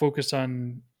kind of focus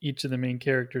on each of the main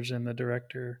characters and the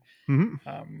director. Hmm.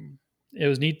 It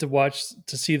was neat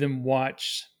to see them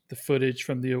watch the footage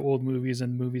from the old movies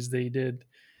and movies they did.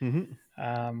 Hmm.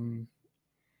 Um,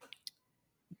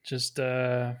 just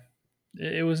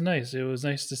it was nice. It was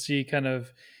nice to see kind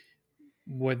of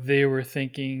what they were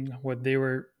thinking when they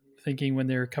were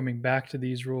coming back to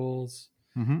these roles,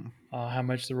 Hmm. how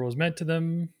much the roles meant to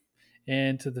them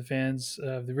and to the fans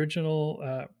of the original.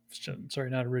 Sorry,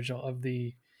 not original, of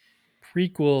the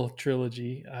prequel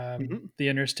trilogy. Hmm. The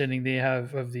understanding they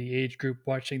have of the age group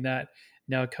watching that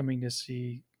now, coming to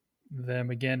see them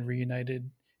again reunited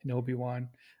in Obi-Wan.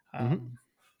 Hmm. Um,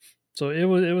 so it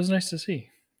was nice to see.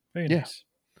 Very Yeah. nice.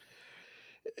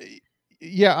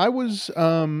 Yeah, I would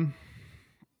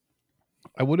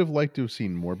have liked to have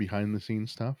seen more behind the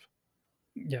scenes stuff,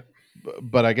 Yeah.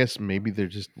 but I guess maybe there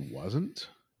just wasn't.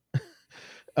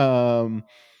 Um,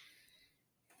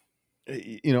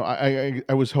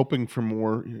 I was hoping for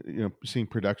more, seeing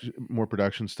more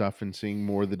production stuff, and seeing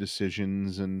more of the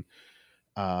decisions, and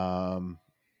um,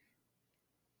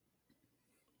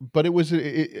 but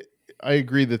I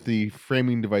agree that the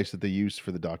framing device that they used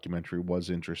for the documentary was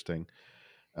interesting,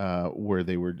 where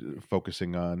they were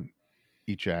focusing on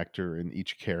each actor and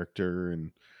each character,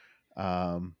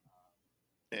 um,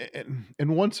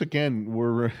 and once again,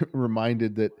 we're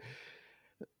reminded that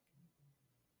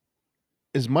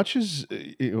as much as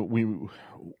we,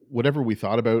 whatever we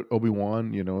thought about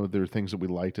Obi-Wan, there are things that we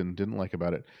liked and didn't like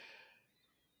about it.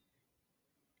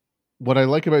 What I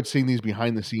like about seeing these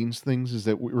behind the scenes things is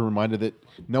that we were reminded that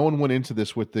no one went into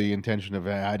this with the intention of,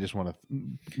 I just want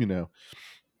to,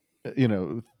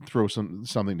 throw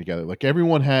something together. Like,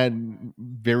 everyone had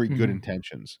very good Hmm.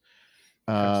 intentions.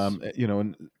 Yes.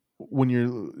 And when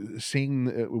you're seeing,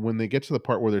 when they get to the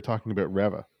part where they're talking about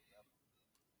Reva,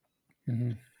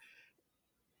 Hmm.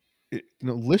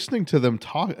 listening to them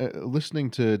talk,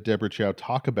 listening to Deborah Chow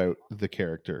talk about the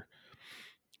character,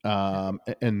 Yeah.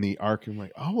 and the arc, I'm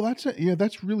like, oh, well, yeah,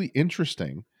 that's really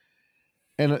interesting.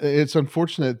 And it's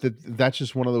unfortunate that that's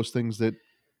just one of those things that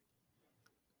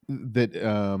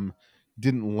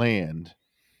didn't land,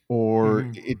 or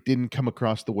Hmm. it didn't come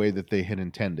across the way that they had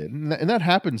intended, and that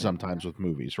happens Yep. sometimes with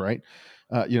movies, right?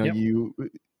 Yep.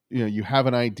 You have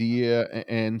an idea,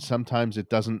 and sometimes it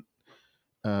doesn't.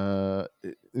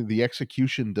 The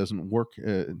execution doesn't work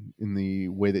in the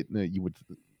way that you would,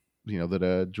 that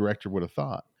a director would have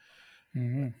thought.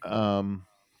 Hmm. Um,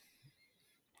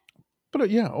 but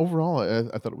yeah, overall,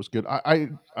 I thought it was good.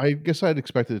 I guess I'd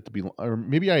expected it to be, or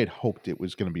maybe I had hoped it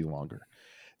was going to be longer.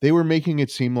 They were making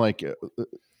it seem like,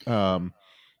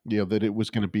 that it was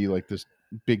going to be like this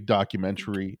big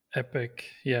documentary, Epic.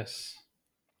 Yes.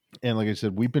 and like I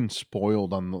said, we've been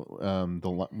spoiled on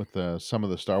with some of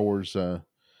the Star Wars, the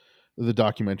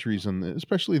documentaries, and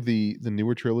especially the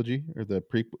newer trilogy, or the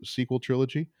sequel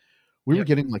trilogy. We were Yep.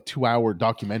 getting like 2-hour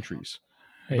documentaries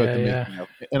about Yeah. the Yeah. making of,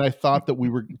 and I thought that we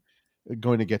were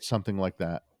going to get something like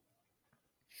that.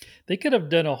 They could have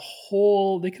done a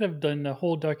whole. They could have done a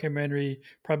whole documentary,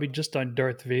 probably just on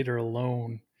Darth Vader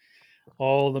alone.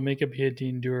 All the makeup he had to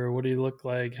endure, what he looked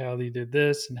like, how they did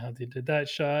this and how they did that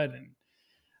shot, and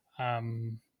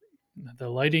um, the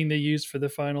lighting they used for the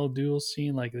final duel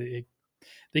scene. Like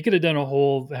they could have done a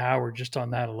whole hour just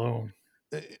on that alone.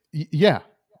 Yeah.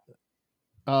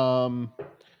 Um,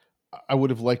 I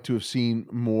would have liked to have seen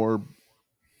more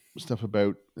stuff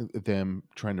about them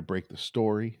trying to break the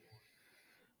story.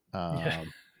 Yeah.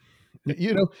 Um,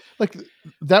 you know, like,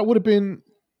 that would have been,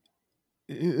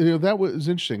 that was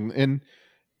interesting, and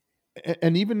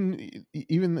even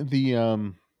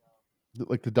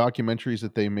like the documentaries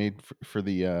that they made for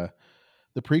the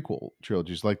prequel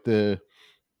trilogies, like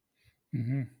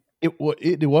Hmm.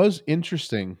 it was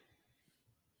interesting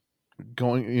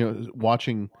going,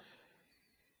 watching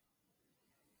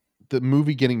the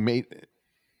movie getting made,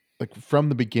 like, from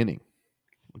the beginning.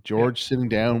 Yeah. George sitting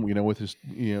down, with his,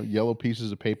 yellow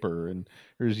pieces of paper, and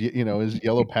his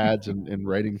yellow pads, and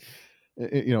writing,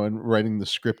 and writing the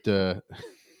script, you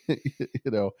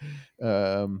know,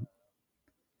 um,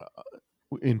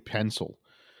 in pencil.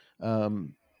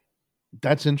 Um,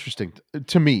 that's interesting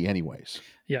to me, anyways.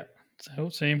 Yeah. So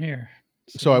same here.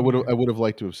 So Same I here. would have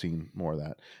liked to have seen more of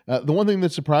that. The one thing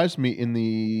that surprised me in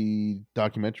the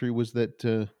documentary was that,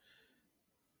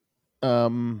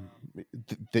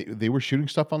 they were shooting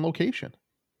stuff on location.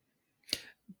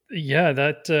 Yeah,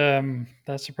 that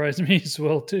surprised me as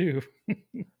well too,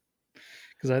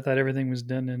 because I thought everything was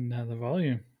done in the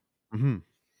volume. Mhm.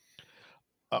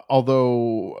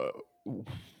 Although,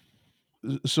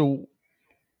 so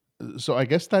I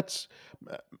guess that's,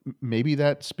 maybe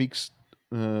that speaks,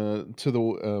 to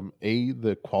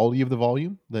the quality of the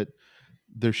volume, that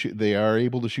they are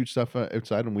able to shoot stuff,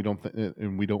 outside, and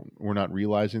we're not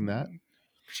realizing that.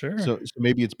 Sure. So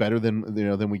maybe it's better than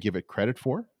than we give it credit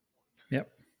for. Yep.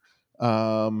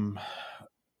 Um,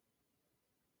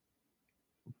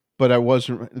 but I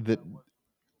wasn't that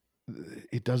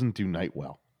it doesn't do night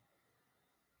well.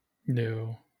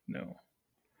 No. No.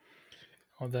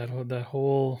 Oh, that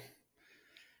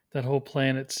whole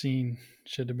planet scene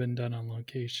should have been done on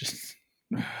location.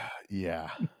 Yeah,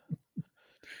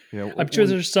 I'm sure when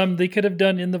there's some they could have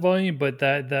done in the volume, but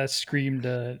that screamed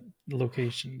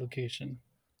location.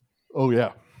 oh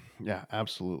yeah, yeah,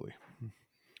 absolutely.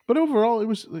 But overall, it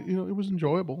was it was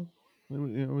enjoyable.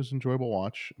 It was an enjoyable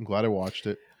watch. I'm glad I watched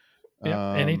it. Yep.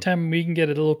 Um, Anytime we can get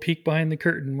a little peek behind the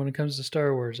curtain when it comes to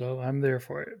Star Wars, oh, I'm there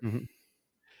for it. mhm.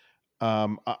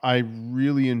 I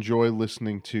really enjoy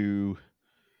listening to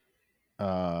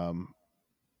um,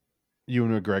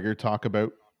 Ewan McGregor talk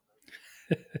about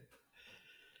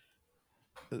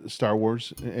Star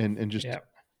Wars and just Yep.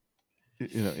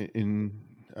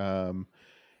 um,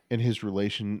 in his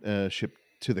relationship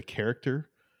to the character.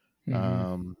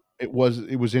 Hmm. It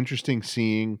was interesting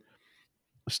seeing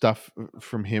stuff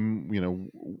from him.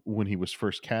 When he was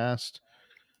first cast.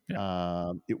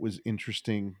 Yep. It was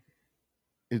interesting.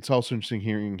 It's also interesting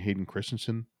hearing Hayden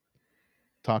Christensen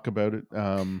talk about it.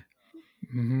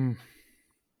 Hmm.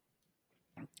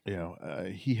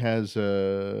 He has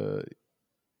a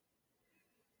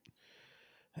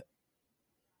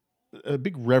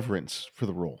big reverence for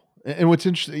the role. And what's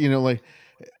interesting, like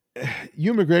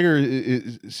Hugh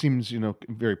McGregor seems,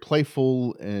 very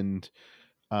playful, and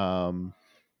um,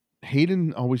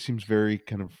 Hayden always seems very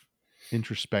kind of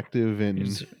introspective and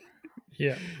Is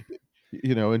yeah.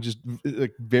 and just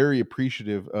like very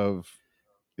appreciative of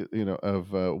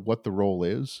what the role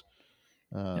is.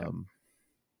 Yep. Um,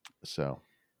 so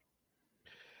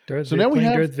Darth so now we playing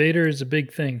have Darth Vader is a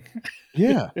big thing.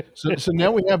 yeah. So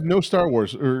now we have no Star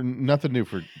Wars or nothing new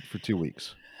for 2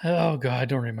 weeks. Oh God,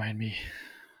 don't remind me.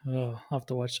 Oh, I'll have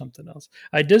to watch something else.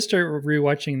 I did start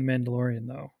rewatching The Mandalorian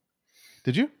though.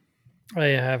 Did you? I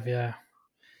have, yeah,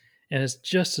 and it's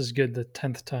just as good the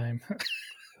 10th time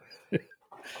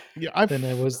Yeah, than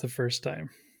it was the first time.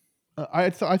 I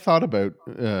thought about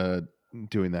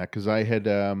doing that because I had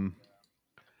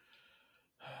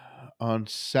on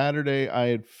Saturday I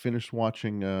had finished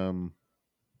watching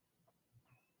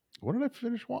what did I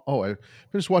finish? Oh, I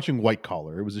finished watching White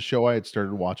Collar. It was a show I had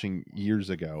started watching years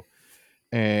ago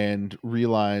and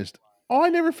realized, oh, I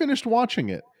never finished watching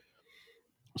it.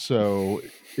 So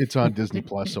it's on Disney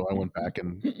Plus. So I went back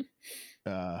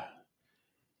uh,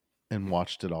 and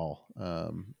watched it all,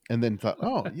 and then thought,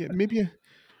 oh, yeah, maybe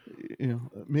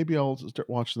I'll start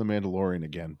watching The Mandalorian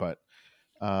again. But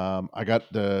I got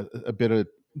a bit of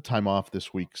time off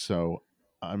this week, so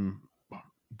I'm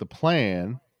the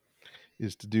plan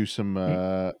is to do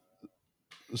some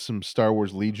Star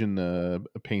Wars Legion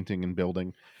painting and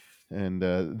building, and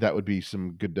that would be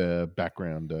some good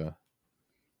background.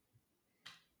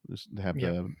 Just to have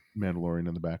Yep, the Mandalorian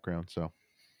in the background. So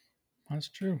that's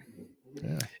true.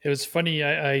 yeah. It was funny.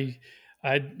 I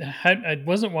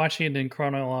wasn't watching it in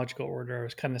chronological order. I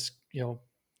was kind of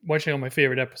watching all my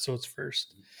favorite episodes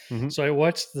first. Hmm. So I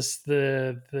watched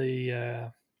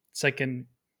the second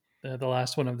the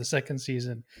last one of the second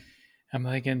season. I'm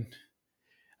like, and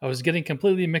I was getting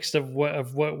completely mixed of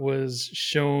what was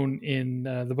shown in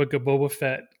the book of Boba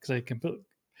Fett because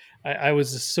I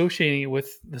was associating it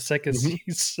with the second Hmm.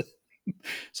 season.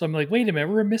 So I'm like, wait a minute,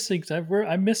 we're missing.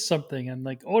 I missed something. I'm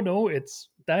like, oh no,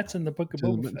 that's in the book of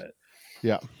Boba Fett.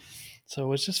 Yeah. So it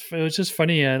was just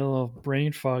funny. I had a little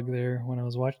brain fog there when I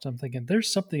was watching. I'm thinking,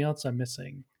 there's something else I'm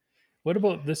missing. What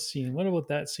about this scene? What about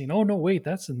that scene? Oh no, wait,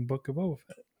 that's in the book of Boba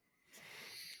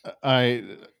Fett.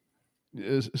 I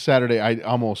Saturday I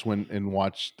almost went and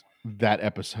watched that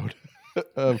episode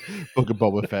of Book of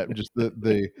Boba Fett. Just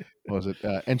the what was it?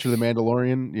 Enter the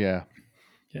Mandalorian. Yeah.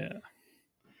 Yeah,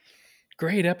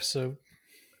 great episode.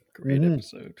 Great Mhm.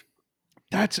 episode.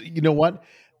 That's what?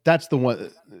 That's the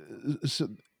one. So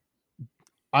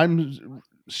I'm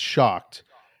shocked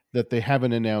that they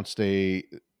haven't announced a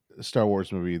Star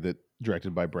Wars movie that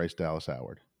directed by Bryce Dallas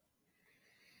Howard.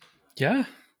 Yeah,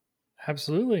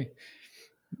 absolutely.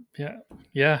 Yeah,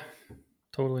 yeah,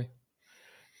 totally.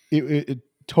 It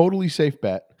totally safe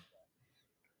bet.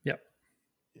 Yep,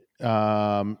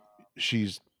 Um,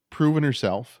 she's proven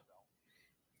herself.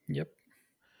 yep,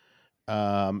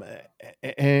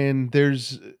 And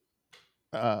there's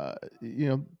uh, you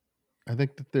know, I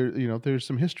think that there's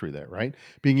some history there, right?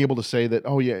 Being able to say that,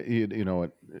 oh yeah,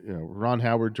 Ron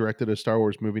Howard directed a Star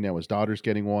Wars movie. Now his daughter's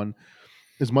getting one.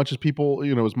 As much as people,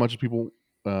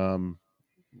 um,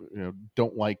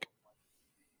 don't like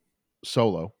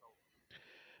Solo,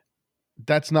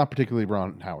 that's not particularly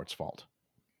Ron Howard's fault.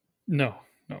 No,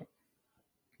 no,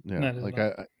 Yeah, that is like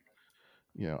not.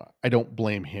 I don't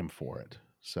blame him for it.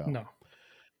 So, No.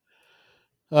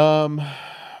 um,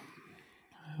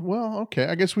 well, okay.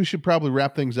 I guess we should probably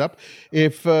wrap things up.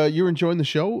 If you're enjoying the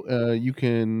show, you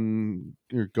can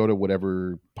go to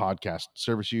whatever podcast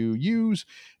service you use,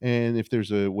 and if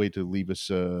there's a way to leave us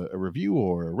a review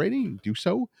or a rating, do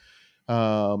so.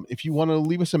 If you want to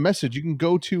leave us a message, you can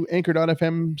go to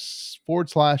anchor.fm/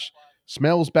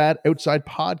 smells bad outside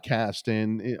podcast.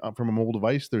 And from a mobile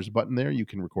device, there's a button there. You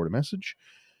can record a message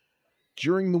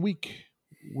during the week.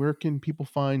 Where can people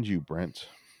find you, Brent?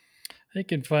 They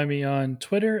can find me on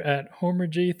Twitter at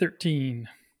HomerJ13.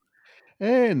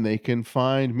 And they can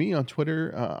find me on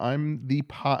Twitter.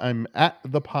 I'm at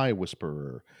the Pie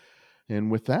Whisperer. And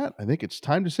with that, I think it's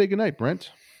time to say goodnight,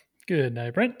 Brent. Good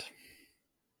night, Brent.